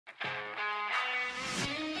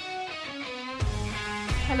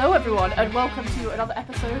Hello everyone and welcome to another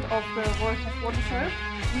episode of the Warwick F1 Show.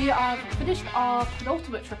 We have finished our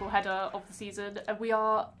penultimate triple header of the season and we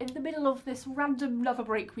are in the middle of this random another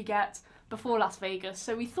break we get before Las Vegas.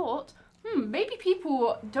 So we thought, maybe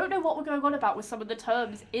people don't know what we're going on about with some of the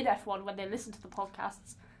terms in F1 when they listen to the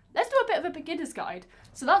podcasts. Let's do a bit of a beginner's guide.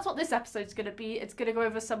 So that's what this episode's going to be. It's going to go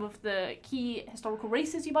over some of the key historical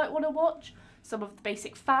races you might want to watch, some of the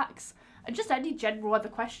basic facts, and just any general other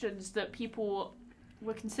questions that people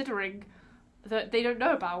were considering that they don't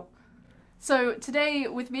know about. So today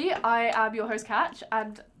with me, I am your host Katch,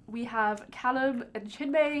 and we have Callum and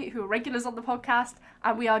Chinmay, who are regulars on the podcast,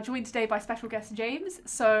 and we are joined today by special guest James.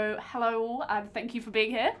 So hello all, and thank you for being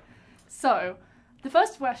here. So the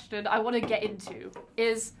first question I want to get into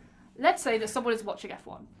is, let's say that someone is watching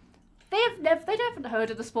F1. They haven't heard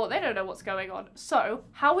of the sport, they don't know what's going on. So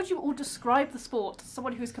how would you all describe the sport to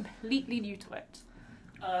someone who is completely new to it?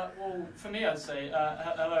 Well, for me, I'd say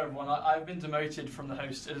hello everyone. I've been demoted from the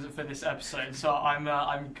host for this episode, so I'm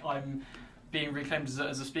being reclaimed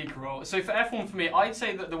as a speaker role. So for F1, for me, I'd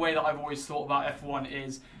say that the way that I've always thought about F1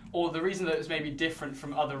 is, or the reason that it's maybe different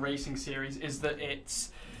from other racing series, is that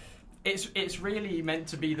it's really meant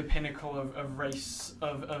to be the pinnacle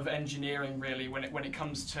of engineering, really, when it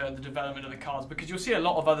comes to the development of the cars, because you'll see a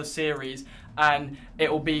lot of other series and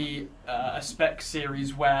it will be a spec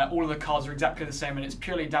series where all of the cars are exactly the same and it's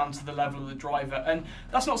purely down to the level of the driver. And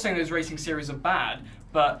that's not saying those racing series are bad,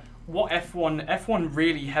 but what F1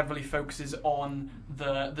 really heavily focuses on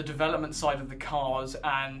the development side of the cars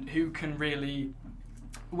and who can really,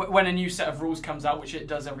 when a new set of rules comes out, which it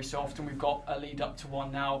does every so often, we've got a lead up to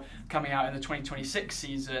one now coming out in the 2026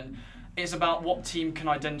 season, it's about what team can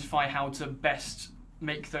identify how to best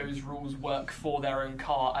make those rules work for their own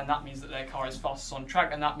car, and that means that their car is fastest on track,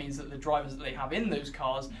 and that means that the drivers that they have in those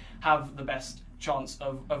cars have the best chance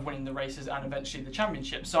of winning the races and eventually the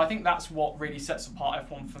championship. So I think that's what really sets apart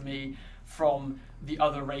F1 for me from the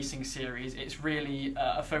other racing series. It's really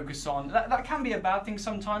a focus on that can be a bad thing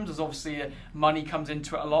sometimes, as obviously money comes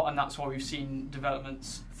into it a lot, and that's why we've seen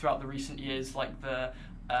developments throughout the recent years like the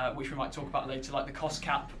which we might talk about later, like the cost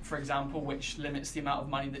cap, for example, which limits the amount of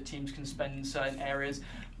money that teams can spend in certain areas.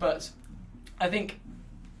 But I think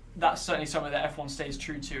that's certainly something that F1 stays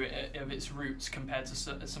true to of its roots compared to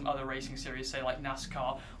some other racing series, say like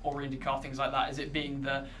NASCAR or IndyCar, things like that, is it being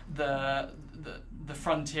the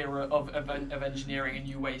frontier of engineering and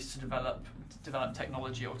new ways to develop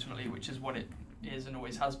technology ultimately, which is what it is and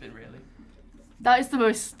always has been, really. That is the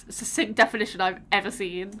most succinct definition I've ever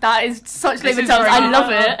seen. That is such layman terms. I love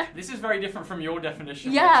it. This is very different from your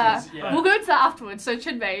definition. Yeah. We'll go into that afterwards. So,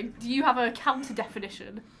 Chinmay, do you have a counter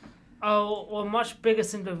definition? Oh, well, much bigger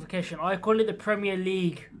simplification. I call it the Premier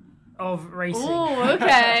League of racing. Oh,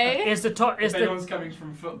 okay. It's the top. If anyone's coming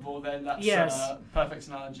from football, then that's a perfect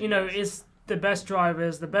analogy. You know, it's the best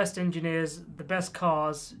drivers, the best engineers, the best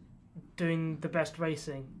cars doing the best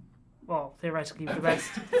racing. Well, theoretically the best.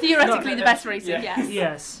 Theoretically the best racing, yes.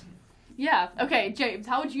 Yes. Yeah. Okay, James,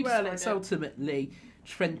 how would you describe it? Well, it's ultimately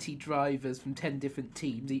 20 drivers from 10 different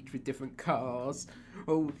teams, each with different cars,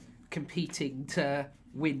 all competing to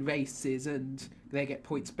win races, and they get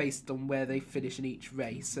points based on where they finish in each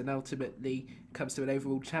race, and ultimately comes to an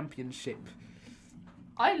overall championship.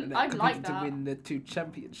 I like that. To win the two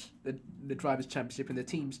champions, the drivers' championship and the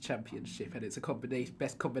team's championship, and it's a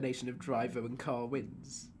best combination of driver and car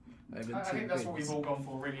wins. I think that's what we've all gone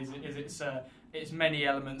for, really. It's many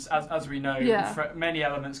elements, as we know, many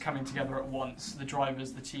elements coming together at once. The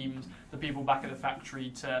drivers, the teams, the people back at the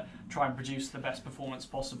factory to try and produce the best performance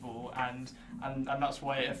possible, and that's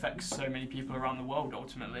why it affects so many people around the world.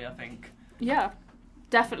 Ultimately, I think. Yeah,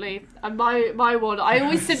 definitely. And my one, I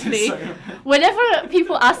always simply, whenever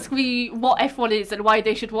people ask me what F1 is and why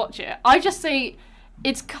they should watch it, I just say,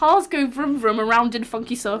 it's cars go vroom vroom around in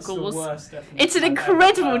funky circles. It's the worst definition. It's an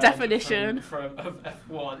incredible definition of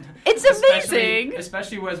F1. It's amazing.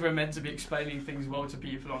 Especially whereas we're meant to be explaining things well to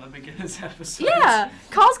people on a beginner's episode. Yeah,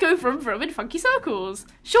 cars go vroom vroom in funky circles.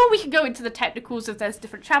 Sure, we can go into the technicals if there's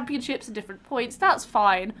different championships and different points. That's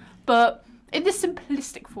fine, but in this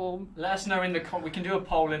simplistic form. Let us know in the we can do a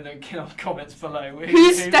poll in the comments below.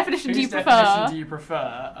 Whose definition do you prefer?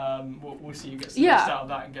 We'll see who gets the most out of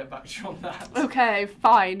that and get back to you on that. Okay,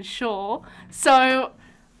 fine, sure. So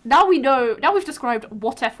now we've described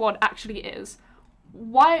what F1 actually is.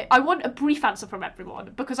 Why I want a brief answer from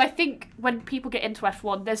everyone, because I think when people get into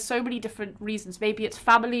F1, there's so many different reasons. Maybe it's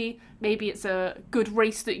family, maybe it's a good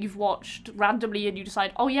race that you've watched randomly and you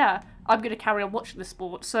decide, oh yeah, I'm going to carry on watching this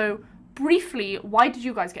sport. So briefly, why did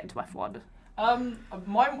you guys get into F1?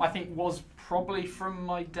 Mine, I think, was probably from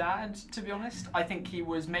my dad, to be honest. I think he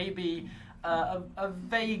was maybe a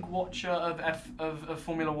vague watcher of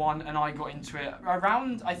Formula One, and I got into it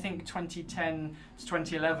around, I think, 2010 to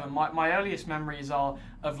 2011. My earliest memories are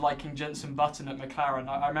of liking Jenson Button at McLaren.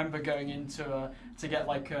 I remember going into to get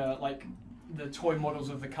like the toy models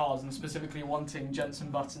of the cars, and specifically wanting Jenson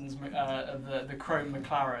Button's the chrome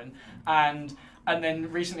McLaren, and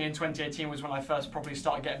then recently in 2018 was when I first probably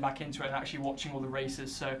started getting back into it and actually watching all the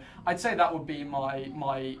races. So I'd say that would be my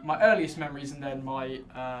earliest memories, and then my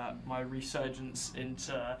resurgence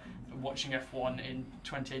into watching F1 in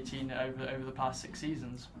 2018 over the past 6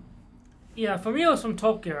 seasons. Yeah, for me it was from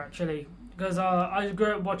Top Gear actually, because I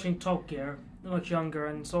grew up watching Top Gear much younger,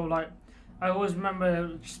 and so like I always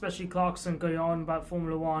remember, especially Clarkson going on about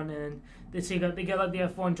Formula One, and they get like the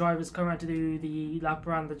F1 drivers come around to do the lap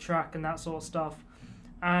around the track and that sort of stuff.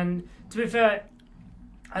 And to be fair,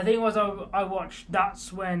 I think it was I watched,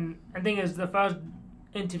 that's when, I think it was the first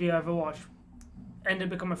interview I ever watched, ended up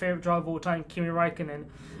becoming my favourite driver of all time, Kimi Räikkönen.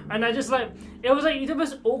 And I just it was like the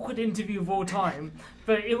most awkward interview of all time,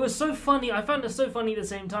 but it was so funny. I found it so funny at the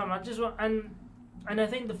same time. And I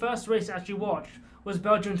think the first race I actually watched was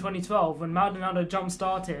Belgium 2012 when Maldonado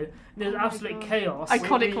jump-started. There was absolute chaos.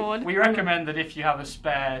 Iconic one. We recommend that if you have a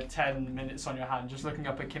spare 10 minutes on your hand, just looking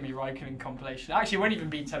up a Kimi Räikkönen compilation. Actually, it won't even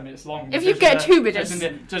be 10 minutes long. If you get 2 minutes.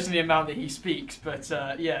 Just in the amount that he speaks. But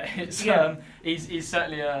yeah, he's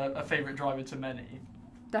certainly a favourite driver to many.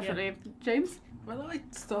 Definitely. Yeah. James? Well, I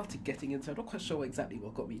started getting into it. I'm not quite sure exactly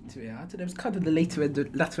what got me into it. I don't know, it was kind of the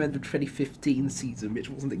latter end of 2015 season, which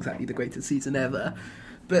wasn't exactly the greatest season ever.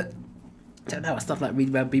 But I don't know, I started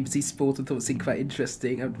reading around BBC Sport and thought it seemed quite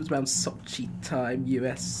interesting. It was around Sochi time,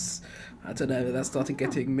 US. I don't know, that started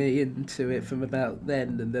getting me into it from about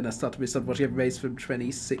then, and then I started watching every race from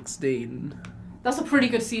 2016. That's a pretty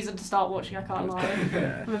good season to start watching, I can't lie.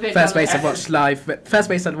 Yeah. First race I watched live,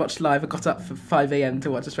 I got up for 5 a.m. to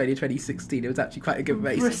watch Australia 2016. It was actually quite a good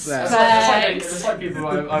race. It's like people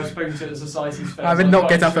I've spoken to at Society's I would not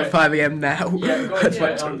get up at 5 a.m. now. Yeah, we've got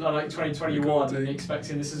to on like 2021 and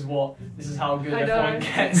expecting this is how good F1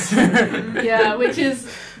 gets. Yeah, which is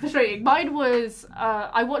frustrating. Mine was,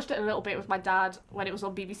 I watched it a little bit with my dad when it was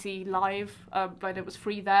on BBC Live, when it was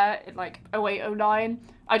free there in 08, 09.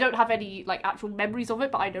 I don't have any actual memories of it,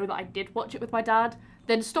 but I know that I did watch it with my dad,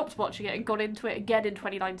 then stopped watching it and got into it again in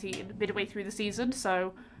 2019, midway through the season.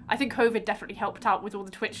 So I think COVID definitely helped out with all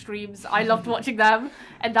the Twitch streams. I loved watching them,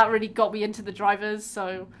 and that really got me into the drivers.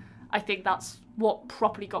 So I think that's what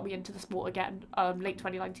properly got me into the sport again, late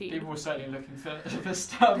 2019. People were certainly looking for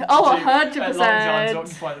stuff oh, to 100%. At long times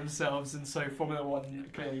occupy themselves, and so Formula One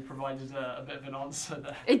clearly provided a bit of an answer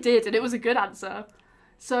there. It did, and it was a good answer.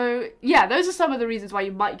 So, yeah, those are some of the reasons why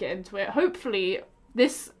you might get into it. Hopefully,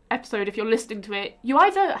 this episode, if you're listening to it, you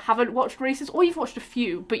either haven't watched races or you've watched a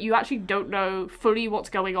few, but you actually don't know fully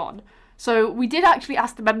what's going on. So, we did actually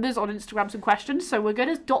ask the members on Instagram some questions, so we're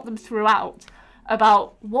going to dot them throughout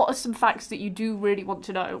about what are some facts that you do really want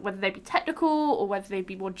to know, whether they be technical or whether they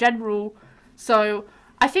be more general. So,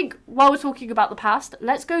 I think while we're talking about the past,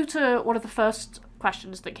 let's go to one of the first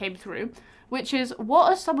questions that came through, which is,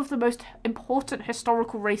 what are some of the most important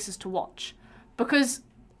historical races to watch? Because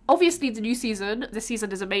obviously this season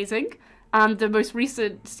is amazing, and the most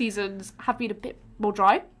recent seasons have been a bit more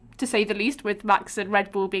dry, to say the least, with Max and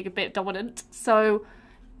Red Bull being a bit dominant. So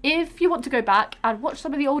if you want to go back and watch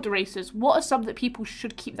some of the older races, what are some that people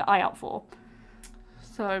should keep their eye out for?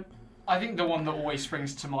 So I think the one that always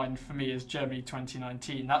springs to mind for me is Germany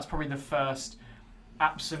 2019. That's probably the first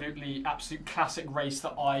absolute classic race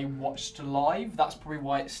that I watched live. That's probably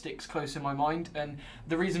why it sticks close in my mind, and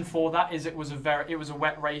the reason for that is it was a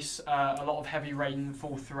wet race, a lot of heavy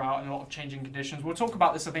rainfall throughout, and a lot of changing conditions. We'll talk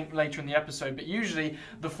about this, I think, later in the episode, but usually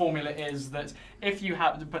the formula is that if you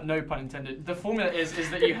have, but no pun intended, the formula is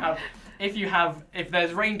that you have if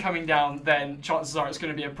there's rain coming down, then chances are it's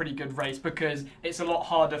going to be a pretty good race, because it's a lot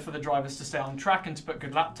harder for the drivers to stay on track and to put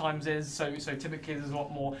good lap times in. So typically there's a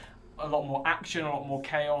lot more action, a lot more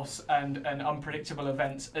chaos and unpredictable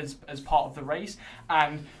events as part of the race.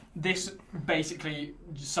 And this basically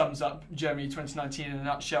sums up Germany 2019 in a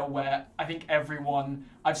nutshell, where I think everyone,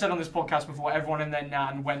 I've said on this podcast before, everyone and their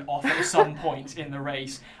nan went off at some point in the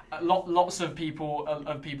race. Lots of people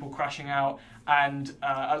crashing out, and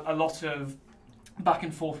a lot of back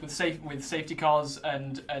and forth with safety cars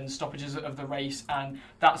and stoppages of the race, and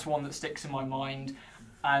that's one that sticks in my mind.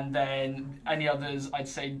 And then any others, I'd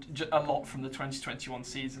say a lot from the 2021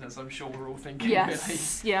 season, as I'm sure we're all thinking.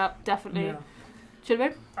 Yes, really. Yeah, definitely. Yeah.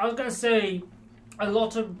 Chinmay? I was going to say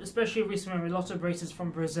especially recently, a lot of races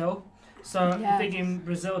from Brazil. So I'm thinking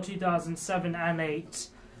Brazil 2007 and 8,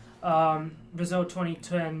 Brazil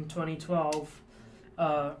 2010, 2012,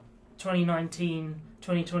 2019,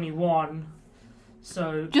 2021.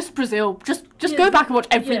 So just Brazil. Just go back and watch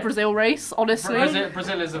every Brazil race. Honestly,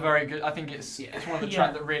 Brazil is a very good. I think it's one of the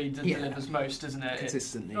track that really delivers most, isn't it?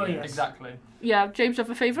 Consistently. Exactly. Yeah, James, do you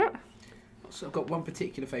have a favourite? So I've got one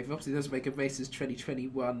particular favourite. Obviously, those make races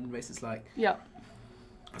 2021 races like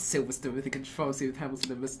Silverstone with the controversy with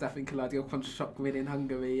Hamilton and Verstappen colliding on shock win in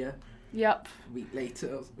Hungary. Yep. A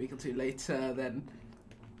week or two later, then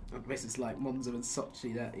races like Monza and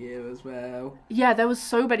Sochi that year as well. Yeah, there was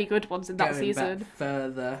so many good ones in that Going season. Back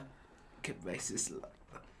further, good races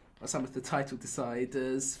like some of the title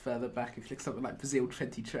deciders further back. If you look something like Brazil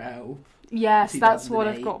 2012. Yes, that's what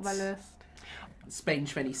I've got on my list. Spain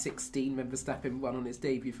 2016 when Verstappen won on his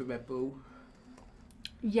debut for Red Bull.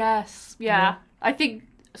 Yes, yeah. I think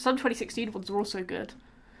some 2016 ones were also good.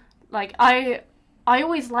 Like, I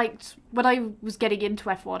always liked, when I was getting into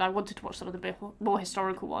F1, I wanted to watch some of the more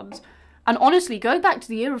historical ones. And honestly, going back to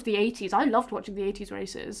the era of the 80s, I loved watching the 80s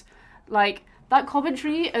races. Like, that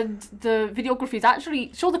commentary and the videography is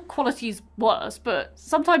actually, sure, the quality's worse, but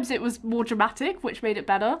sometimes it was more dramatic, which made it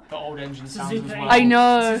better. The old engine sounds as well. I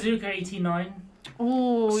know. Suzuka 89.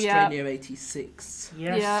 Oh, yeah. Australia 86.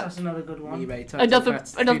 Yes, that's another good one.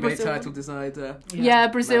 Another Brazil title decider. Yeah,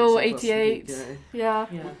 Brazil 88. Yeah.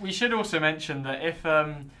 We should also mention that if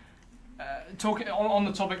talking on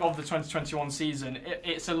the topic of the 2021 season,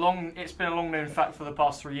 it's been a long known fact for the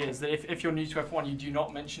past 3 years that if you're new to F1, you do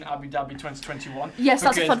not mention Abu Dhabi 2021. Yes,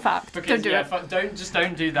 that's a fun fact. Don't do it.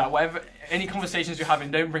 Don't do that. Whatever any conversations you're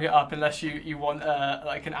having, don't bring it up unless you want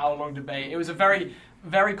like an hour-long debate. It was a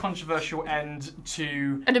very controversial end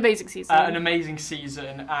to an amazing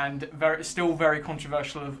season. And still very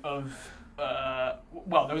controversial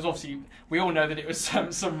well, there was obviously, we all know that it was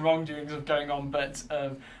some wrongdoings going on, but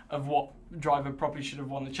of what driver probably should have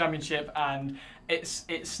won the championship, and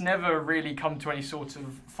it's never really come to any sort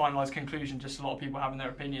of finalised conclusion. Just a lot of people having their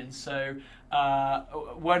opinions. So,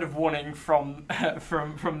 word of warning from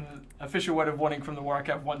official word of warning from the Warwick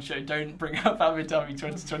F1 Show: don't bring up Abu Dhabi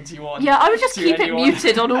 2021. Yeah, I would just keep it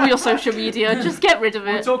muted on all your social media. Just get rid of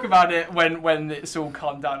it. We'll talk about it when it's all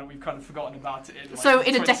calmed down and we've kind of forgotten about it.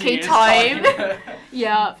 In a decade time.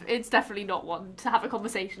 Yeah, it's definitely not one to have a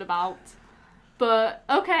conversation about. But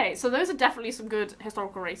okay, so those are definitely some good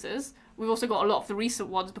historical races. We've also got a lot of the recent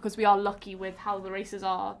ones because we are lucky with how the races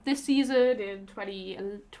are this season in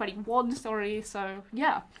 2021. So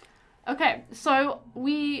yeah. Okay, so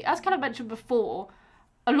as kind of mentioned before,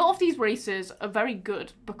 a lot of these races are very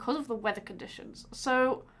good because of the weather conditions.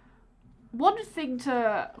 So one thing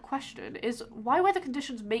to question is why weather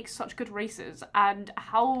conditions make such good races and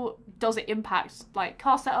how does it impact like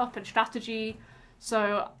car setup and strategy?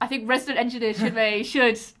 So I think resident engineer Chinmay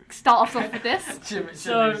should start us off with this.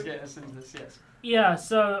 Chinmay's get us into this, yes. Yeah,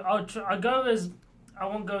 so I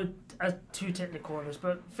won't go as too technical on this,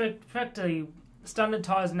 but effectively, standard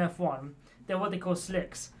tyres in F1, they're what they call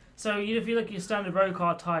slicks. So if you look at your standard road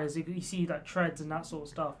car tyres, you see like treads and that sort of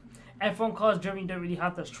stuff. F1 cars generally don't really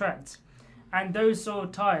have those treads. And those sort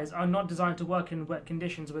of tyres are not designed to work in wet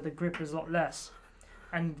conditions where the grip is a lot less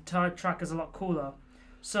and the track is a lot cooler.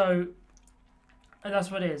 So and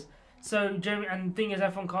that's what it is. So generally, and the thing is,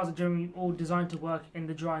 F1 cars are generally all designed to work in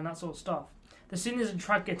the dry and that sort of stuff. As soon as the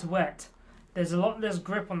track gets wet, there's a lot less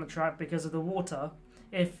grip on the track because of the water.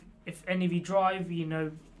 If any of you drive,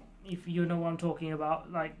 if you know what I'm talking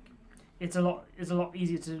about, like it's a lot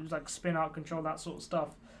easier to like spin out, control that sort of stuff.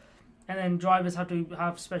 And then drivers have to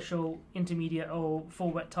have special intermediate or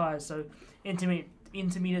full wet tires. So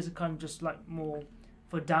intermediates are kind of just like more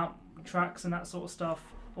for damp tracks and that sort of stuff,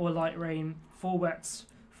 or light rain. Full wets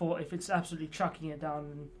for if it's absolutely chucking it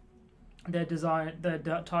down. The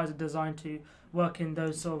tyres are designed to work in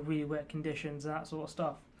those sort of really wet conditions and that sort of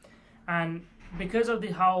stuff. And because of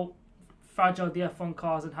how fragile the F1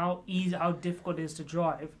 cars and how difficult it is to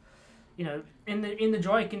drive, in the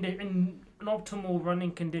dry in optimal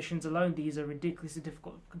running conditions alone, these are ridiculously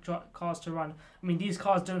difficult cars to run. I mean, these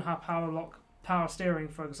cars don't have power steering,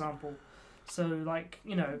 for example. So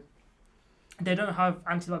they don't have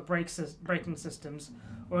anti-lock braking systems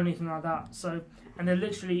or anything like that. So, and they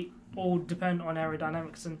literally all depend on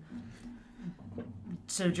aerodynamics. And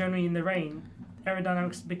so generally in the rain,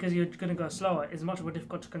 aerodynamics, because you're going to go slower, is much more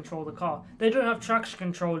difficult to control the car. They don't have traction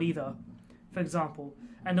control either, for example,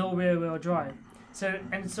 and all rear-wheel drive. So,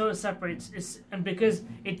 and so it separates, and because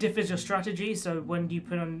it differs your strategy, so when you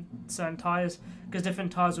put on certain tyres, because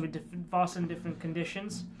different tyres will be vastly in different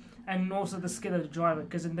conditions, and also the skill of the driver,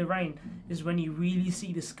 because in the rain is when you really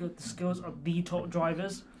see the skills of the top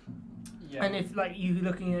drivers. Yeah. And if like you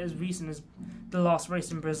looking at as recent as the last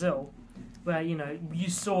race in Brazil, where you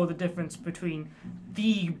saw the difference between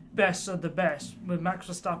the best of the best, with Max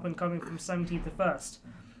Verstappen coming from 17th to 1st,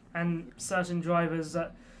 and certain drivers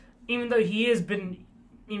that, even though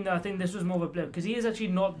I think this was more of a blip, because he's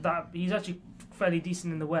actually fairly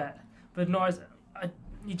decent in the wet, but not as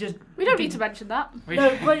we don't need to mention that.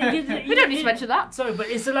 No, but we don't need to mention that. Sorry, but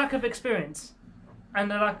it's a lack of experience,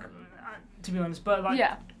 and a lack, to be honest. But like,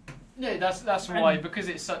 yeah. No, that's why, because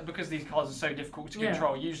these cars are so difficult to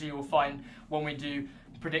control. Usually, you'll find when we do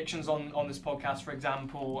predictions on this podcast, for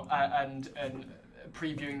example, and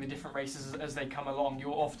previewing the different races as they come along,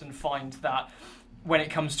 you'll often find that when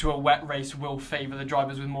it comes to a wet race, will favour the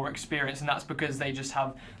drivers with more experience, and that's because they just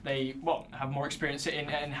have more experience in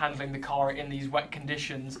handling the car in these wet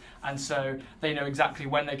conditions, and so they know exactly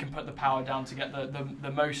when they can put the power down to get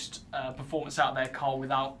the most performance out of their car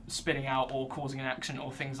without spinning out or causing an accident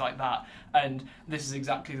or things like that. And this is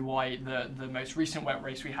exactly why the most recent wet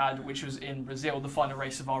race we had, which was in Brazil, the final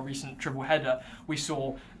race of our recent triple header, we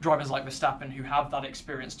saw drivers like Verstappen, who have that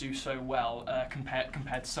experience, do so well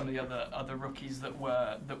compared to some of the other rookies that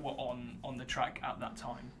were on the track at that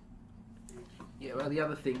time. Yeah, well, the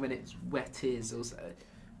other thing when it's wet is also,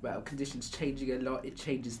 well, conditions changing a lot. It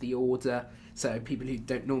changes the order. So people who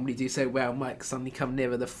don't normally do so well might suddenly come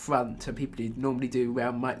nearer the front, and people who normally do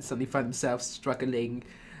well might suddenly find themselves struggling.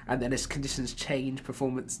 And then as conditions change,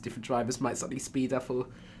 different drivers might suddenly speed up or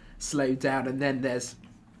slow down. And then there's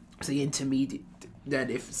the intermediate.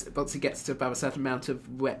 Then once it gets to about a certain amount of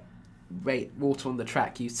water on the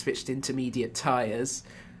track, you switch to intermediate tyres,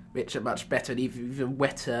 which are much better, and even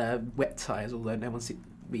wetter wet tyres, although no one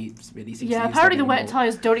really seems to use apparently the them wet anymore.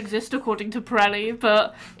 tyres don't exist according to Pirelli,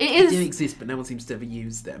 but they do exist, but no one seems to ever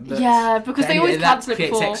use them. But because they always cancel it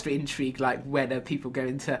before. That creates extra intrigue, like when people go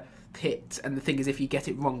into pit, and the thing is, if you get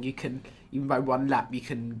it wrong, you can, even by one lap, you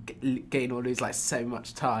can gain or lose like so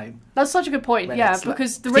much time. That's such a good point,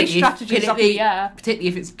 because the race strategy is up in the air. Particularly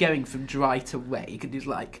if it's going from dry to wet, you can lose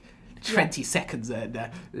like 20 seconds in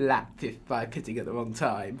a lap by pitting at the wrong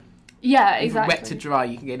time. Yeah, exactly. Wet to dry,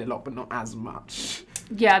 you can gain a lot, but not as much.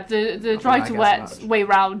 Yeah, the dry to wet way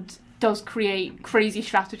round does create crazy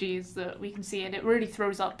strategies that we can see, and it really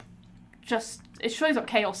throws up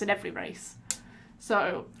chaos in every race.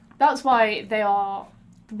 So that's why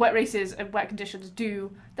wet races and wet conditions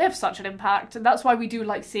they have such an impact, and that's why we do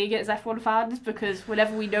like seeing it as F1 fans, because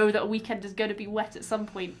whenever we know that a weekend is going to be wet at some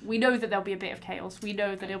point, we know that there'll be a bit of chaos, we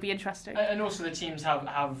know that it'll be interesting. And also the teams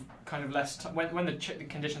have kind of less time, when the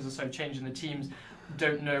conditions are so changing, the teams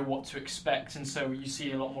don't know what to expect, and so you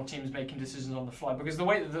see a lot more teams making decisions on the fly, because the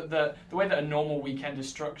way that a normal weekend is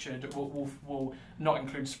structured will not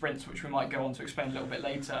include sprints, which we might go on to explain a little bit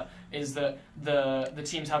later, is that the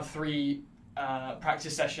teams have 3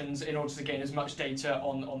 practice sessions in order to gain as much data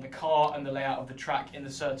on the car and the layout of the track in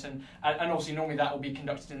the certain, and obviously normally that will be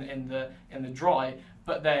conducted in the dry.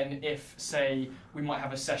 But then if, say, we might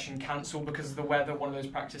have a session cancelled because of the weather, one of those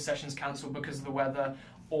practice sessions cancelled because of the weather,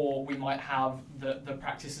 or we might have the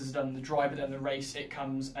practice is done in the dry, but then the race it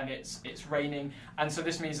comes and it's raining, and so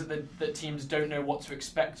this means that the teams don't know what to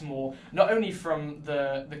expect more, not only from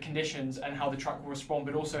the conditions and how the track will respond,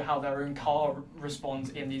 but also how their own car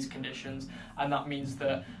responds in these conditions, and that means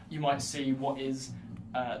that you might see what is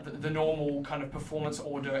the normal kind of performance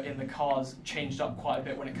order in the cars changed up quite a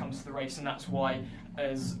bit when it comes to the race, and that's why,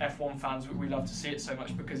 as F1 fans, we love to see it so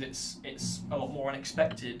much, because it's a lot more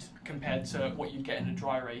unexpected compared to what you'd get in a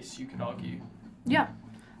dry race, you could argue. Yeah,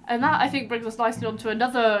 and that I think brings us nicely on to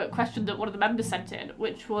another question that one of the members sent in,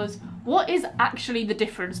 which was, what is actually the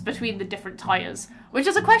difference between the different tyres? Which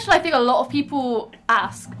is a question I think a lot of people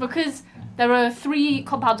ask, because there are 3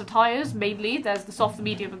 compounds of tyres mainly. There's the soft, the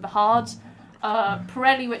medium and the hard.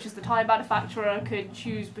 Pirelli, which is the tyre manufacturer, could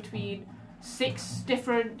choose between 6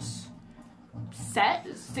 different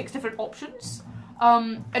options,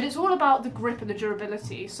 and it's all about the grip and the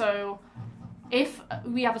durability. So if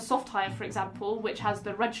we have a soft tyre, for example, which has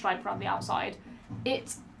the red stripe around the outside,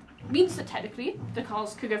 it means that technically the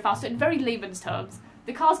cars could go faster. In very layman's terms,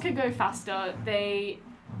 the cars can go faster, they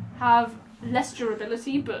have less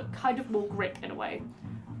durability but kind of more grip in a way.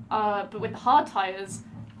 But with the hard tyres,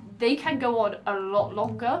 they can go on a lot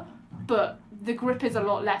longer, but the grip is a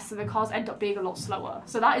lot less, and the cars end up being a lot slower.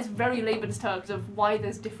 So that is very layman's terms of why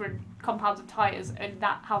there's different compounds of tyres and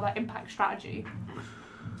how that impacts strategy.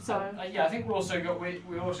 So I think we also going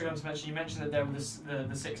to mention. You mentioned that there were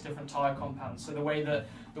the 6 different tyre compounds. So the way that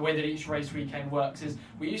each race weekend works is,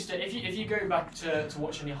 we used to, if you go back to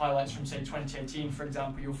watch any highlights from say 2018, for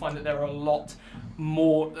example, you'll find that there are a lot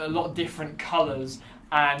different colours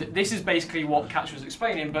And this is basically what Katch was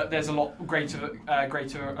explaining, but there's a lot greater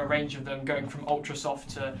a range of them, going from ultra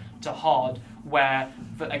soft to hard, where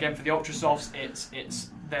for the ultra softs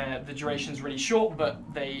the duration's really short, but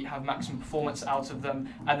they have maximum performance out of them,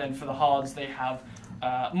 and then for the hards they have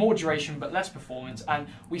more duration but less performance, and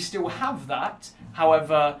we still have that.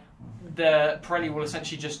 However, the Pirelli will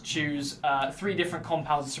essentially just choose 3 different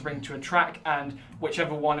compounds to bring to a track, and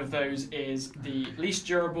whichever one of those is the least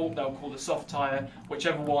durable, they'll call the soft tyre.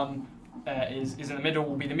 Whichever one is in the middle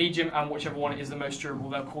will be the medium, and whichever one is the most durable,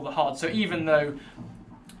 they'll call the hard. So even though,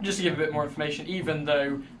 just to give a bit more information, even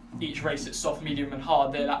though each race it's soft, medium and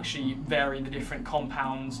hard, they'll actually vary the different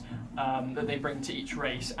compounds that they bring to each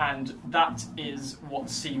race, and that is what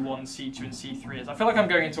C1, C2 and C3 is. I feel like I'm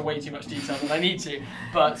going into way too much detail than I need to,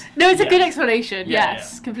 but... No, it's a good explanation, Yeah,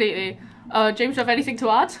 yes, completely. James, do you have anything to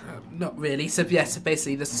add? Not really. So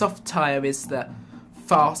basically the soft tyre is the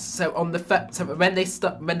fast. So on the when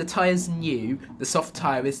the tyre's new, the soft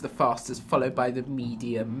tyre is the fastest, followed by the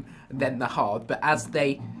medium and then the hard. But as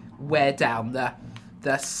they wear down,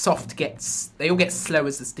 the soft they all get slower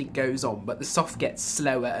as the stint goes on, but the soft gets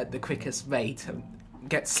slower at the quickest rate and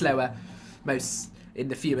gets slower most in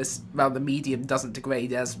the fewest, while the medium doesn't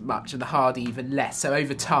degrade as much and the hard even less. So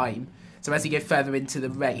over time, so as you go further into the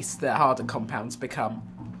race, the harder compounds become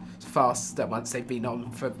faster once they've been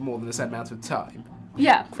on for more than a certain amount of time.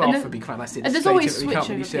 Yeah. Graph would be quite nice to and there's illustrate always it, but we can't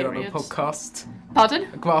really switchover show it on a periods. podcast. Pardon?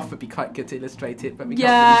 A graph would be quite good to illustrate it, but we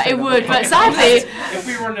Yeah, can't it really would, show it on but a podcast. sadly... If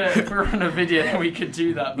we were on a video, then we could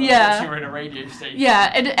do that, but Yeah. unfortunately we're in a radio station.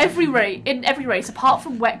 Yeah, in every race, apart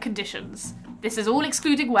from wet conditions, this is all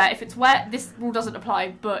excluding wet. If it's wet, this rule doesn't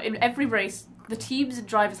apply, but in every race, the teams and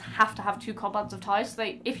drivers have to have 2 compounds of tyres.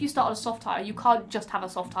 So if you start on a soft tyre, you can't just have a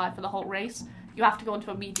soft tyre for the whole race. You have to go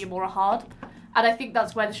onto a medium or a hard. And I think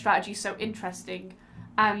that's where the strategy is so interesting,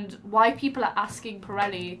 and why people are asking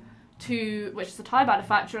Pirelli which is the tyre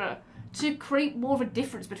manufacturer, to create more of a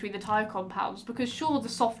difference between the tyre compounds, because sure, the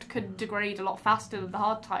soft can degrade a lot faster than the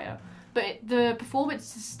hard tyre, but the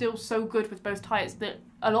performance is still so good with both tyres that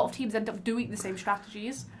a lot of teams end up doing the same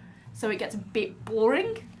strategies, so it gets a bit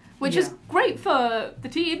boring, which is great for the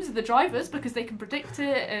teams and the drivers because they can predict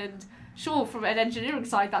it, and sure, from an engineering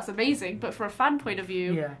side that's amazing, but from a fan point of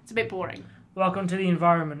view, it's a bit boring. Welcome to the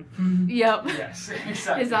environment. Yep. Yes,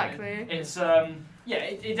 exactly. Exactly. It's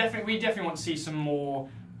we definitely want to see some more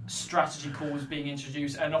strategy calls being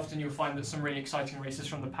introduced, and often you'll find that some really exciting races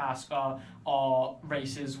from the past are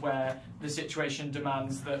races where the situation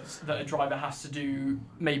demands that a driver has to do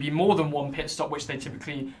maybe more than 1 pit stop, which they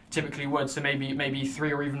typically would, so maybe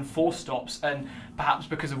 3 or even 4 stops, and perhaps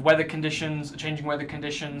because of changing weather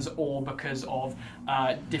conditions, or because of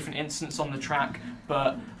different incidents on the track.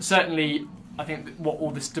 But certainly I think what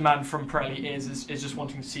all this demand from Pirelli is just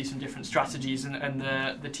wanting to see some different strategies, and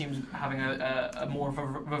the teams having a more of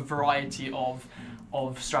a variety of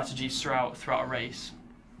strategies throughout a race.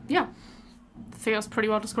 Yeah, I think that's pretty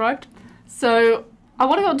well described. So I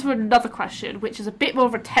want to go on to another question, which is a bit more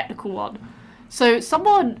of a technical one. So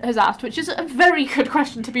someone has asked, which is a very good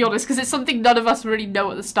question to be honest, because it's something none of us really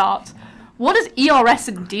know at the start. What does ERS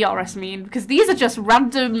and DRS mean? Because these are just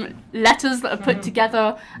random letters that are put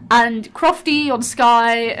together, and Crofty on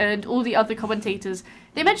Sky and all the other commentators,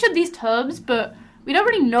 they mention these terms, but we don't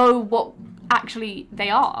really know what actually they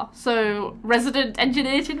are. So, resident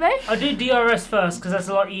engineer Chinmay? I'll do DRS first because that's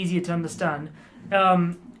a lot easier to understand.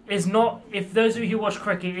 Is not, if those of you who watch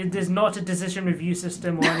cricket, it is not a decision review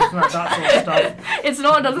system or anything like that sort of stuff. It's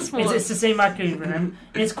not another sport. It's the same acronym.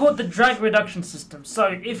 It's called the drag reduction system.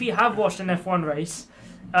 So if you have watched an F1 race,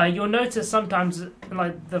 you'll notice sometimes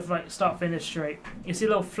like the start-finish straight, you see a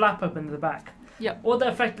little flap up in the back. Yep. What that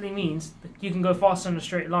effectively means, you can go faster in a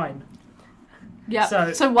straight line.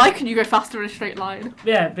 Yeah. So why can you go faster in a straight line?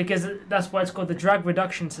 Yeah, because that's why it's called the drag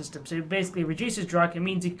reduction system. So it basically reduces drag. It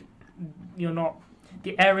means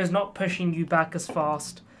the air is not pushing you back as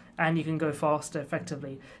fast, and you can go faster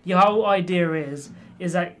effectively. The whole idea is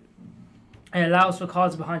that it allows for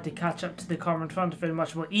cars behind to catch up to the car in front of it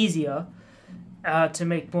much more easier to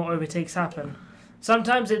make more overtakes happen.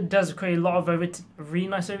 Sometimes it does create a lot of really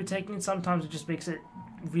nice overtaking. Sometimes it just makes it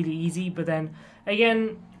really easy. But then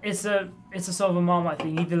again, it's a sort of a Marmite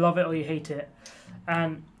thing. You either love it or you hate it.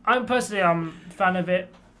 And I'm a fan of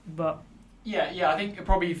it, but. Yeah, I think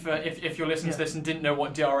probably if you're listening to this and didn't know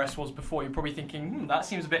what DRS was before, you're probably thinking, that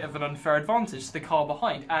seems a bit of an unfair advantage to the car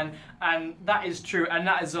behind, and that is true, and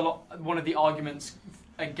that is one of the arguments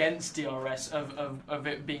against DRS of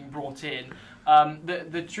it being brought in.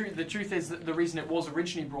 The truth is that the reason it was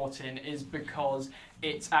originally brought in is because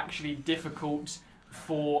it's actually difficult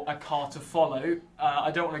for a car to follow. I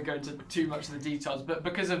don't want to go into too much of the details, but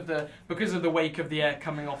because of the wake of the air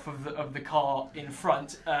coming off of the car in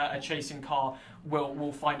front, a chasing car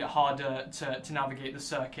will find it harder to navigate the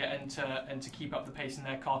circuit and to keep up the pace in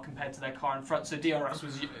their car compared to their car in front. So DRS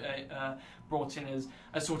was brought in as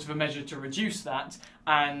a sort of a measure to reduce that,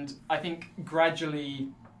 and I think gradually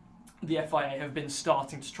the FIA have been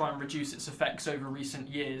starting to try and reduce its effects over recent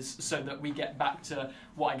years so that we get back to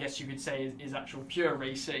what I guess you could say is actual pure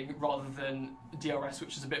racing rather than DRS,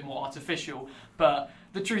 which is a bit more artificial. But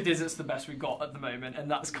the truth is it's the best we've got at the moment, and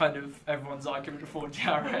that's kind of everyone's argument for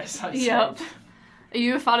DRS, I'd say. Yep. Are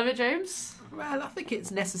you a fan of it, James? Well, I think it's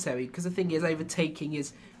necessary because the thing is, overtaking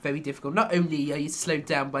is very difficult. Not only are you slowed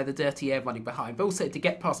down by the dirty air running behind, but also to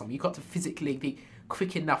get past them, you've got to physically be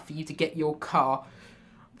quick enough for you to get your car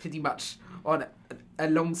pretty much on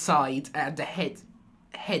alongside and ahead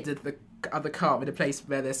of the other car in a place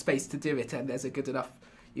where there's space to do it, and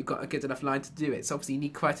you've got a good enough line to do it. So obviously you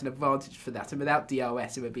need quite an advantage for that, and without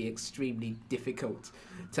DRS it would be extremely difficult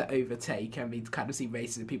to overtake, and we'd kind of see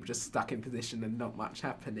races of people just stuck in position and not much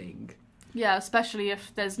happening. Yeah, especially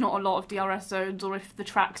if there's not a lot of DRS zones or if the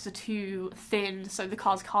tracks are too thin so the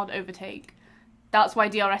cars can't overtake. That's why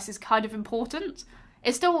DRS is kind of important.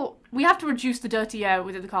 It's still, we have to reduce the dirty air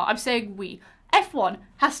within the car. I'm saying we. F1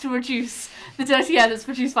 has to reduce the dirty air that's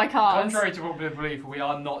produced by cars. Contrary to popular belief, we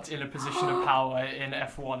are not in a position of power in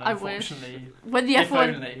F1, unfortunately. When the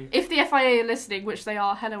F1, if the FIA are listening, which they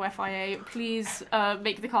are, hello FIA, please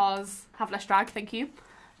make the cars have less drag, thank you.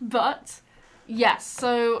 But, yes,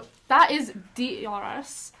 so that is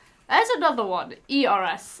DRS. There's another one,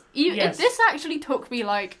 ERS. Yes. This actually took me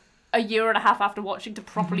like a year and a half after watching to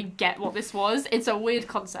properly get what this was. It's a weird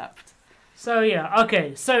concept. So yeah,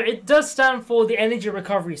 okay. So it does stand for the energy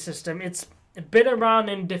recovery system. It's been around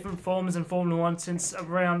in different forms in Formula One since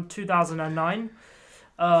around 2009.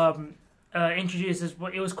 Introduces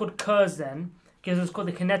what it was called KERS then, because it was called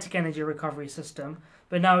the kinetic energy recovery system.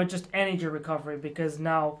 But now it's just energy recovery because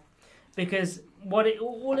what it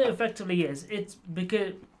effectively is, it's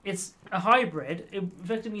because it's a hybrid. It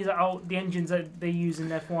effectively means that the engines that they use in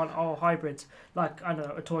F1 are hybrids, like I don't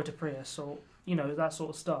know, a Toyota Prius or that sort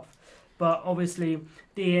of stuff. But obviously,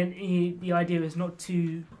 the idea is not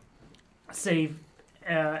to save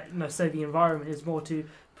the environment. It's more to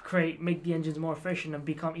make the engines more efficient and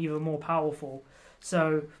become even more powerful.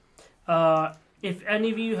 So, if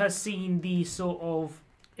any of you has seen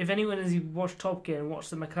if anyone has watched Top Gear and watched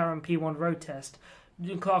the McLaren P1 road test,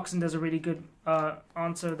 Clarkson does a really good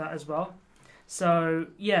answer to that as well. So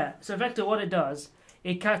yeah, so effectively what it does,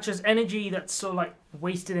 it captures energy that's sort of like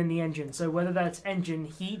wasted in the engine. So whether that's engine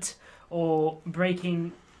heat or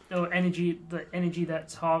braking, or the energy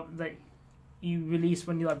that's that you release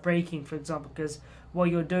when you're like braking, for example, because what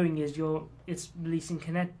you're doing is it's releasing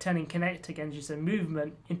turning kinetic energy, so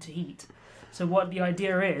movement, into heat. So what the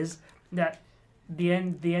idea is that the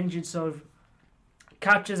engine sort of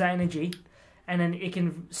captures that energy, and then it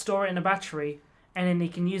can store it in a battery, and then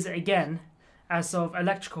it can use it again as sort of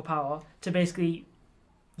electrical power to basically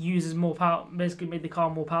use as more power, basically make the car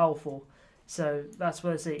more powerful. So that's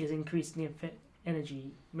what I say is increasing the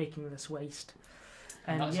energy, making less waste.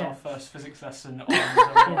 And that's our first physics lesson on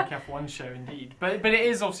the Warwick F1 show, indeed. But it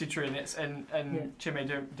is obviously true, and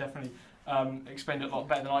Chinmay definitely explained it a lot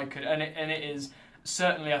better than I could. And it is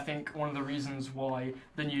certainly, I think, one of the reasons why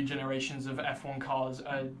the new generations of F1 cars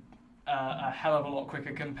are a hell of a lot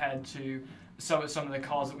quicker compared to some of the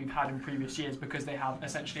cars that we've had in previous years, because they have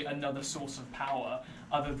essentially another source of power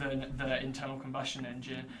other than the internal combustion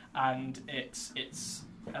engine, and it's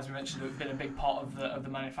as we mentioned, been a big part of the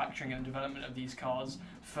manufacturing and development of these cars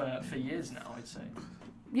for years now, I'd say.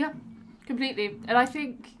 Yeah, completely. And I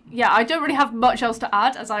think, I don't really have much else to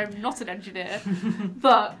add as I'm not an engineer,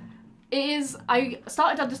 but I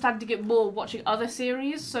started understanding it more watching other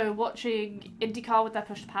series, so watching IndyCar with their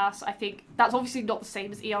push to pass. I think that's obviously not the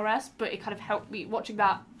same as ERS, but it kind of helped me, watching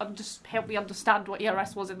that just helped me understand what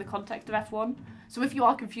ERS was in the context of F1. So if you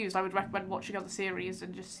are confused, I would recommend watching other series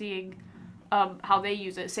and just seeing how they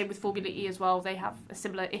use it. Same with Formula E as well, they have a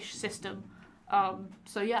similar-ish system. I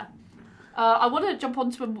want to jump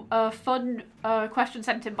on to a fun question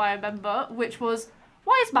sent in by a member, which was,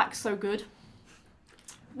 why is Max so good?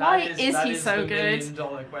 Why is he so good? $1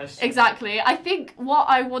 million question. Exactly. I think what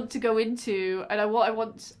I want to go into, and what I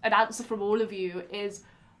want an answer from all of you, is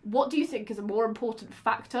what do you think is a more important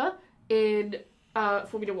factor in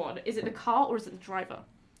Formula One? Is it the car or is it the driver?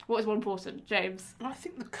 What is more important, James? I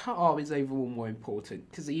think the car is overall more important,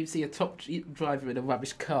 because you see a top driver in a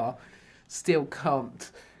rubbish car still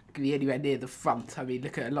can't be anywhere near the front. I mean,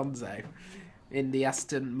 look at Alonso. in the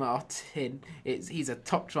Aston Martin. He's a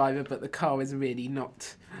top driver, but the car is really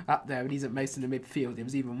not up there, and he's at most in the midfield. It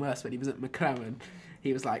was even worse when he was at McLaren.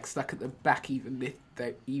 He was like stuck at the back, even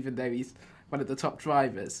though he's one of the top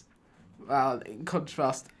drivers. Well, in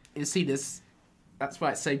contrast, in Cena's, that's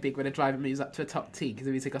why it's so big when a driver moves up to a top team, because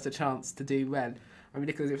he's got a chance to do well. I mean,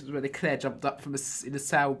 because it was when Leclerc jumped up from in a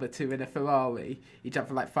Sauber to in a Ferrari, he jumped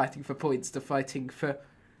from like fighting for points to fighting for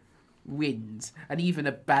wins. And even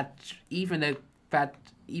a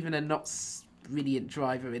not brilliant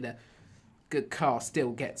driver in a good car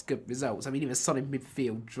still gets good results. I mean, even a solid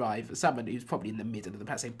midfield driver, someone who's probably in the middle of the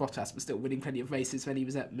pack, say Bottas, but still winning plenty of races when he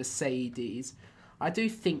was at Mercedes. I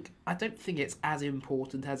don't think it's as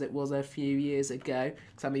important as it was a few years ago.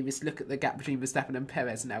 Because I mean, just look at the gap between Verstappen and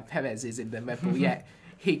Perez now. Perez is in the Red Bull, yet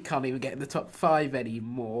he can't even get in the top 5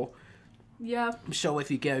 anymore. Yeah. I'm sure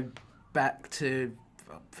if you go back to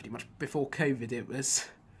pretty much before COVID, it was.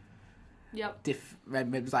 Yep. It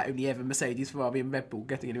was like only ever Mercedes, Ferrari, and Red Bull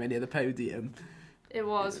getting anywhere near the podium. It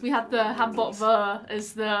was. We had the Hambot Ver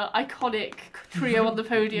as the iconic trio on the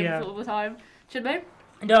podium all the time. Chinmay?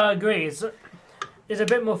 No, I agree. It's a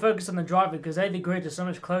bit more focused on the driver because the grid is so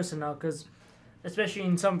much closer now. Because especially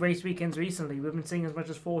in some race weekends recently, we've been seeing as much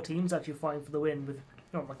as 4 teams actually fighting for the win with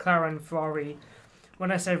McLaren, Ferrari. When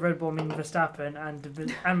I say Red Bull, I mean Verstappen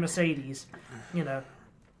and Mercedes. And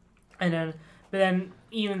then, but then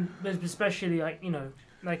even especially like you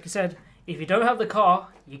said, if you don't have the car,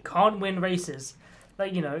 you can't win races. Look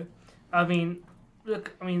at even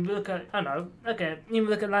look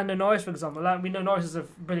at Lando Norris, for example. We know Norris is a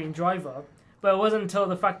brilliant driver. But it wasn't until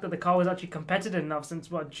the fact that the car was actually competitive enough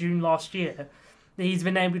since, June last year, that he's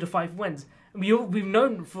been able to fight for wins. We've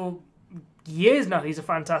known for years now he's a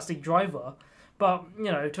fantastic driver. But,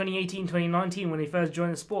 2018, 2019, when he first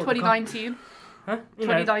joined the sport... 2019? Huh?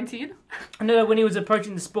 2019? No, when he was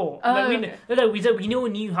approaching the sport. Okay. We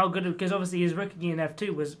knew how good... Because obviously his rookie year in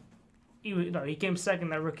F2 was... He came second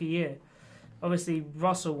that rookie year. Obviously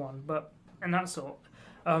Russell won, but... And that sort.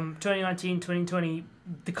 2019, 2020,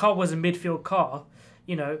 the car was a midfield car.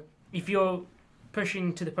 If you're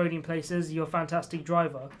pushing to the podium places, you're a fantastic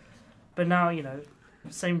driver. But now,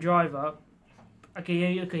 same driver,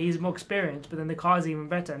 okay, he's more experienced, but then the car's even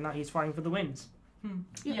better, and now he's fighting for the wins.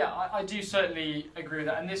 Yeah, I do certainly agree with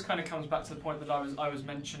that, and this kind of comes back to the point that I was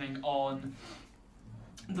mentioning on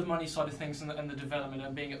the money side of things and the development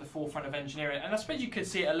and being at the forefront of engineering. And I suppose you could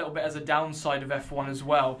see it a little bit as a downside of F1 as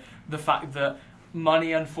well, the fact that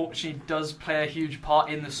money unfortunately does play a huge part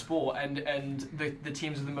in the sport, and the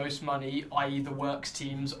teams with the most money, i.e. the works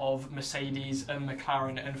teams of Mercedes and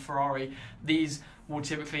McLaren and Ferrari, these will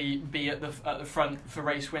typically be at the front for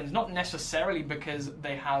race wins, not necessarily because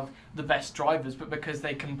they have the best drivers, but because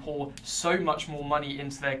they can pour so much more money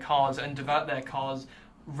into their cars and develop their cars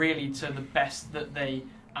really to the best that they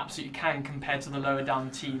absolutely can compared to the lower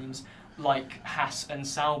down teams like Haas and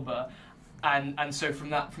Sauber, and so from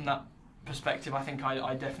that perspective, I think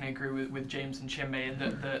I definitely agree with James and Chinmay, and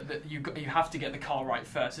that you have to get the car right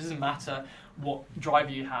first. It doesn't matter what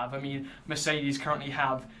driver you have. I mean, Mercedes currently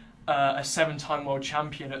have a 7-time world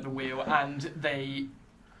champion at the wheel, and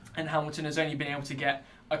Hamilton has only been able to get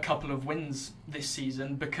a couple of wins this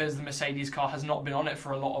season because the Mercedes car has not been on it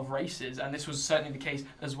for a lot of races, and this was certainly the case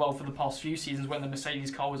as well for the past few seasons when the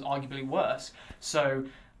Mercedes car was arguably worse. So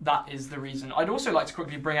that is the reason. I'd also like to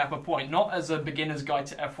quickly bring up a point, not as a beginner's guide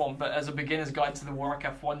to F1, but as a beginner's guide to the Warwick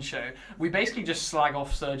F1 show. We basically just slag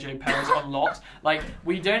off Sergio Perez a lot. Like,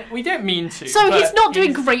 we don't mean to. So he's not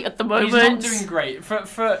doing great at the moment. He's not doing great.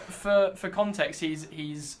 For context, he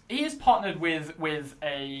is partnered with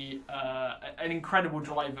an incredible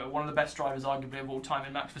driver, one of the best drivers arguably of all time,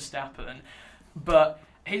 in Max Verstappen, but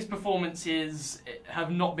his performances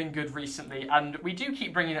have not been good recently, and we do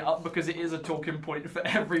keep bringing it up because it is a talking point for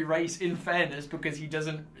every race, in fairness, because he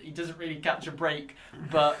doesn't really catch a break.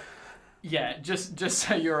 But yeah, just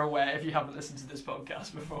so you're aware if you haven't listened to this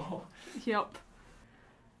podcast before. Yep.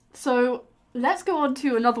 So let's go on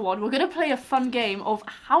to another one. We're going to play a fun game of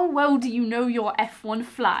how well do you know your F1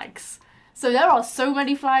 flags. So there are so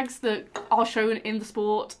many flags that are shown in the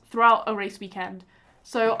sport throughout a race weekend.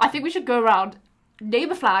 So I think we should go around,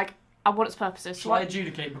 name a flag and what its purpose is. Shall I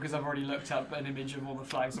adjudicate because I've already looked up an image of all the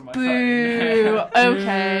flags on my boo. phone?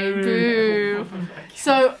 Okay, boo.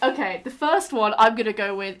 So, okay, the first one I'm going to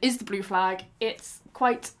go with is the blue flag. It's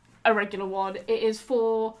quite a regular one. It is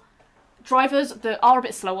for drivers that are a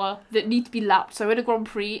bit slower, that need to be lapped. So in a Grand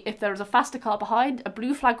Prix, if there is a faster car behind, a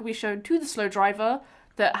blue flag will be shown to the slow driver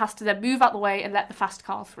that has to then move out the way and let the fast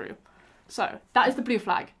car through. So, that is the blue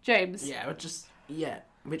flag. James? Yeah,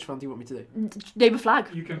 Which one do you want me to do? Name a flag.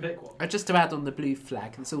 You can pick one. Just to add on the blue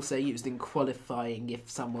flag, it's also used in qualifying if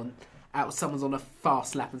someone's on a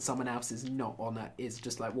fast lap and someone else is not on it. Is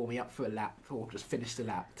just like warming up for a lap or just finished a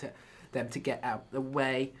lap to them to get out the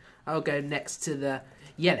way. I'll go next to the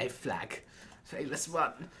yellow flag, famous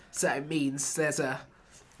one. So it means there's a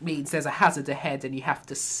hazard ahead and you have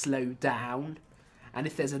to slow down. And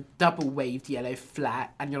if there's a double waved yellow flag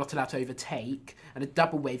and you're not allowed to overtake, and a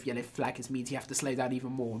double waved yellow flag means you have to slow down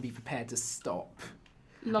even more and be prepared to stop.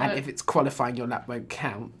 Love it. If it's qualifying, your lap won't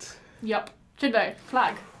count. Yep. Chinmay,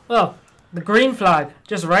 flag. Well, the green flag,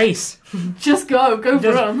 just race. Just go for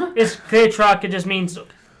them. It's clear track, it just means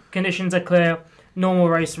conditions are clear, normal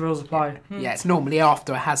race rules apply. Yeah, it's normally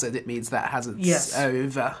after a hazard, it means that hazard's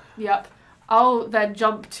over. Yep. I'll then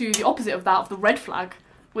jump to the opposite of that, of the red flag,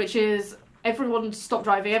 which is everyone stop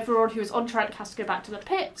driving. Everyone who is on track has to go back to the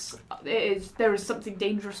pits. There is something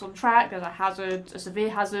dangerous on track. There's a hazard, a severe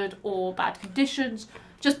hazard, or bad conditions.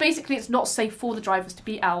 Just basically, it's not safe for the drivers to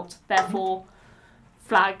be out. Therefore,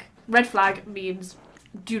 red flag means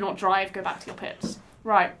do not drive. Go back to your pits.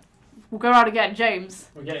 Right. We'll go around again. James.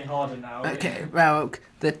 We're getting harder now. Okay, well,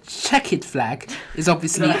 the checkered flag is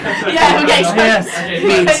obviously... Yeah, okay.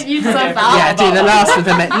 Yes. You deserve that. Yeah, do the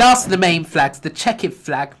last of the main flags. The checkered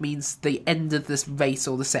flag means the end of this race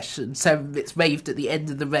or the session. So it's waved at the end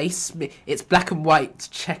of the race. It's black and white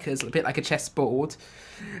checkers, a bit like a chessboard.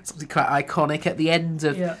 Something quite iconic. At the end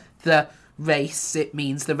of the race, it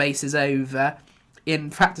means the race is over.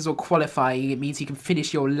 In practice or qualifying, it means you can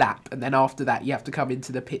finish your lap, and then after that, you have to come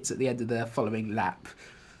into the pits at the end of the following lap.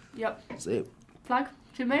 Yep. So, Flag,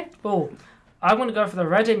 Chinmay? Oh, I want to go for the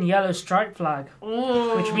red and yellow stripe flag.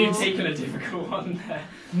 Oh. Which means taking a difficult one there.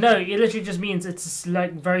 No, it literally just means it's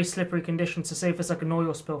like very slippery conditions. So say if it's like an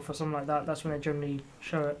oil spill for something like that, that's when they generally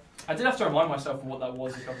show it. I did have to remind myself of what that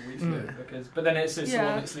was a couple of weeks ago, but then it's the one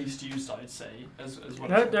that's least used, I'd say, as well.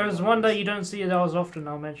 No, there's one that you don't see that as often.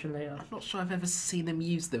 I'll mention later. I'm not sure I've ever seen them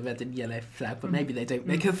use the red and yellow flag, but maybe they don't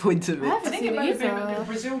make a point of it. I I think it seen may it have been either.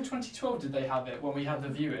 Brazil 2012. Did they have it when we had the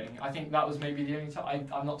viewing? I think that was maybe the only time.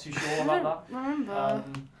 I'm not too sure about that. Remember.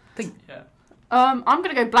 Yeah. I'm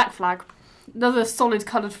gonna go black flag. Another solid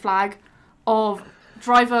coloured flag of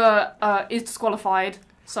driver is disqualified.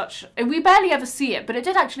 And we barely ever see it, but it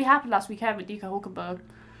did actually happen last weekend with Nico Hulkenberg.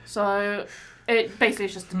 So it basically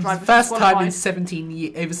is just the driver. First time in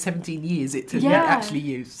over 17 years it's actually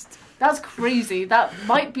used. That's crazy. That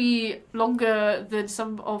might be longer than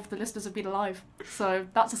some of the listeners have been alive. So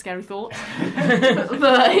that's a scary thought.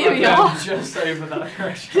 But here we are. Just over that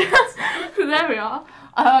threshold. There we are.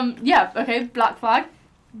 Okay, black flag.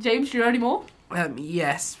 James, do you know any more?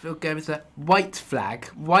 Yes, we'll go with the white flag.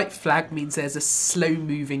 White flag means there's a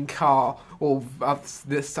slow-moving car or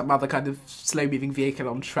there's some other kind of slow-moving vehicle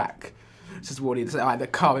on track. It's just warning that either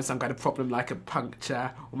car has some kind of problem like a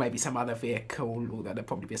puncture or maybe some other vehicle, although there'll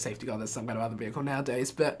probably be a safety guard, there's some kind of other vehicle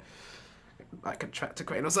nowadays, but like a tractor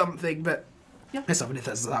crane or something, but there's something if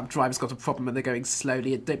there's a driver's got a problem and they're going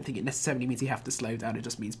slowly. I don't think it necessarily means you have to slow down, it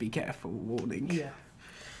just means be careful, warning.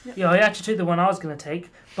 Yeah, I actually took the one I was going to take,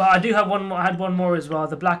 but I do have one more. I had one more as well,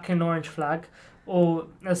 the black and orange flag, or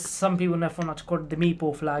as some people in F1 like to call it, the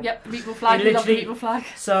meatball flag. Yep, meatball flag. We love the meatball flag.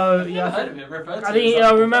 So I've heard of it referred to.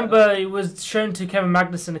 I remember it was shown to Kevin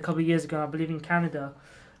Magnussen a couple of years ago, I believe in Canada,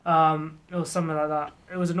 or something like that.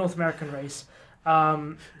 It was a North American race,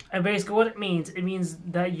 and basically what it means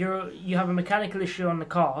that you have a mechanical issue on the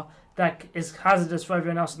car that is hazardous for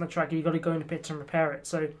everyone else on the track, and you got to go in the pits and repair it.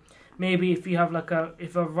 So maybe if you have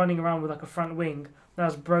if you're running around with like a front wing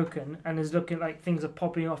that's broken and is looking like things are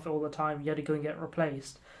popping off it all the time, you had to go and get it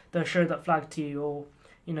replaced, they'll show that flag to you. Or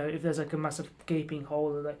if there's like a massive gaping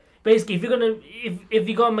hole, or basically if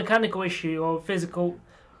you got a mechanical issue or physical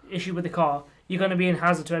issue with the car, you're gonna be in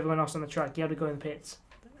hazard to everyone else on the track. You have to go in the pits.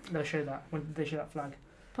 They'll show that when they show that flag.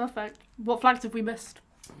 Perfect. What flags have we missed?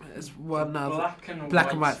 There's one other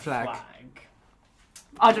black and white flag.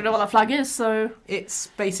 I don't know what that flag is, so... It's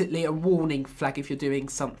basically a warning flag if you're doing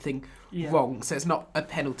something wrong. So it's not a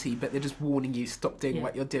penalty, but they're just warning you, stop doing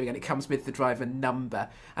what you're doing, and it comes with the driver number.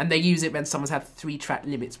 And they use it when someone's had 3 track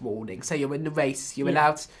limits warning. So you're in the race, you're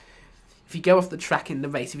allowed... If you go off the track in the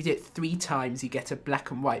race, if you do it 3 times, you get a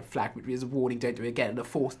black and white flag, which is a warning, don't do it again. And the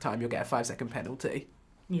 4th time, you'll get a 5-second penalty.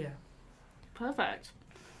 Yeah. Perfect.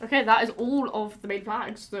 Okay, that is all of the main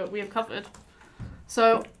flags that we have covered.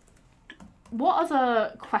 So... what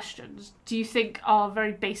other questions do you think are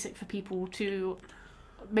very basic for people to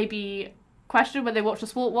maybe question when they watch the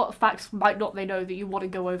sport? What facts might not they know that you want to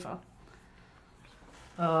go over?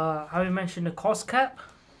 Have you mentioned the cost cap?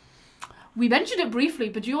 We mentioned it briefly,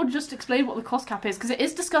 but do you want to just explain what the cost cap is? Because it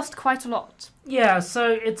is discussed quite a lot. Yeah, so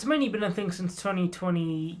it's mainly been a thing since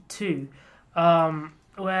 2022,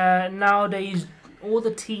 where nowadays all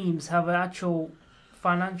the teams have an actual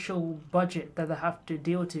financial budget that they have to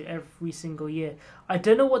deal to every single year. I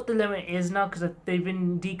don't know what the limit is now because they've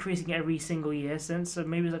been decreasing every single year since, so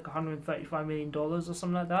maybe it's like $135 million or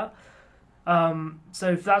something like that.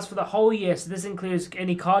 So if that's for the whole year, so this includes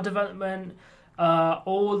any car development,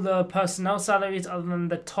 all the personnel salaries other than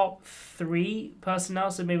the top 3 personnel,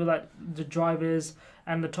 so maybe like the drivers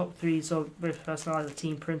and the top 3, so with personnel like the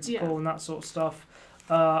team principal and that sort of stuff.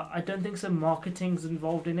 I don't think some marketing's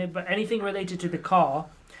involved in it, but anything related to the car,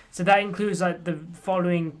 so that includes like the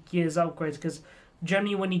following year's upgrades, because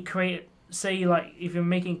generally when you create, say like if you're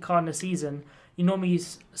making a car in a season, you normally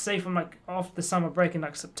say from like after the summer break in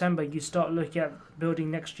like September, you start looking at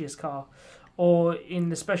building next year's car. Or in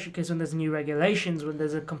the special case when there's new regulations, when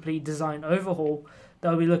there's a complete design overhaul,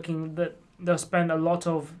 they'll spend a lot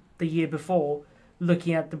of the year before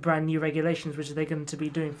looking at the brand new regulations, which they're going to be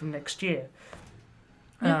doing from next year.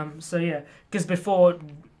 So yeah, because before,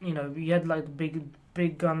 you had like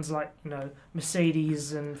big guns like,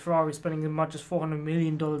 Mercedes and Ferrari spending as much as $400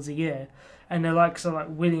 million a year, and the likes of like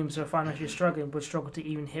Williams, who are financially struggling, would struggle to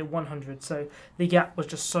even hit 100. So the gap was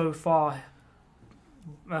just so far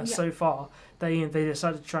they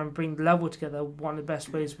decided to try and bring the level together. One of the best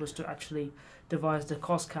ways was to actually devise the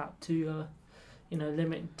cost cap to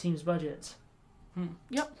limit teams' budgets.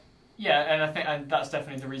 Yep. Yeah, and that's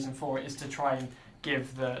definitely the reason for it, is to try and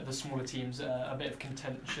give the smaller teams a bit of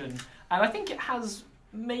contention. And I think it has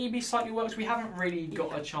maybe slightly worked. We haven't really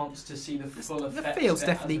got a chance to see the full effect. The field's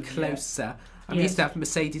definitely closer. I'm used to have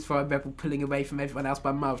Mercedes for Red Bull pulling away from everyone else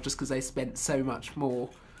by miles just because they spent so much more.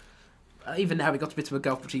 Even now we got a bit of a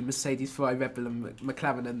gulf between Mercedes, Ferrari, Red Bull and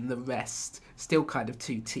McLaren and the rest. Still kind of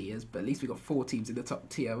 2 tiers, but at least we got 4 teams in the top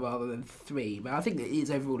tier rather than 3. But I think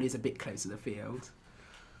it overall is a bit closer to the field.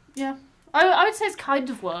 Yeah. I would say it's kind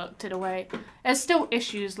of worked in a way. There's still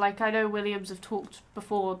issues, like I know Williams have talked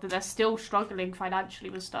before that they're still struggling financially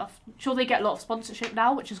with stuff. Sure, they get a lot of sponsorship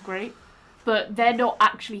now, which is great, but they're not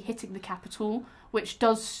actually hitting the cap at all, which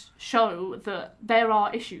does show that there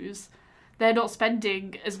are issues. They're not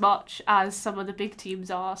spending as much as some of the big teams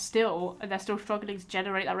are still, and they're still struggling to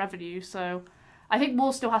generate that revenue. So I think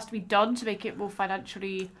more still has to be done to make it more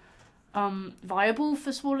financially viable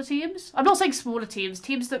for smaller teams. I'm not saying smaller teams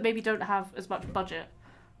that maybe don't have as much budget,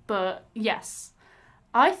 but yes,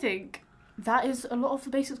 I think that is a lot of the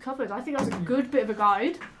basics covered. I think that's a good bit of a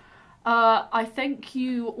guide. I thank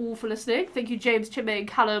you all for listening. Thank you, James, Chinmay and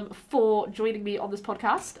Callum, for joining me on this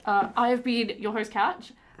podcast. I have been your host,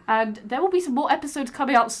 Katch, and there will be some more episodes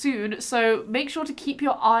coming out soon, so make sure to keep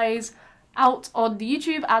your eyes out on the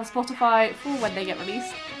YouTube and Spotify for when they get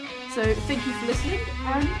released. So thank you for listening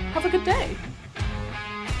and have a good day.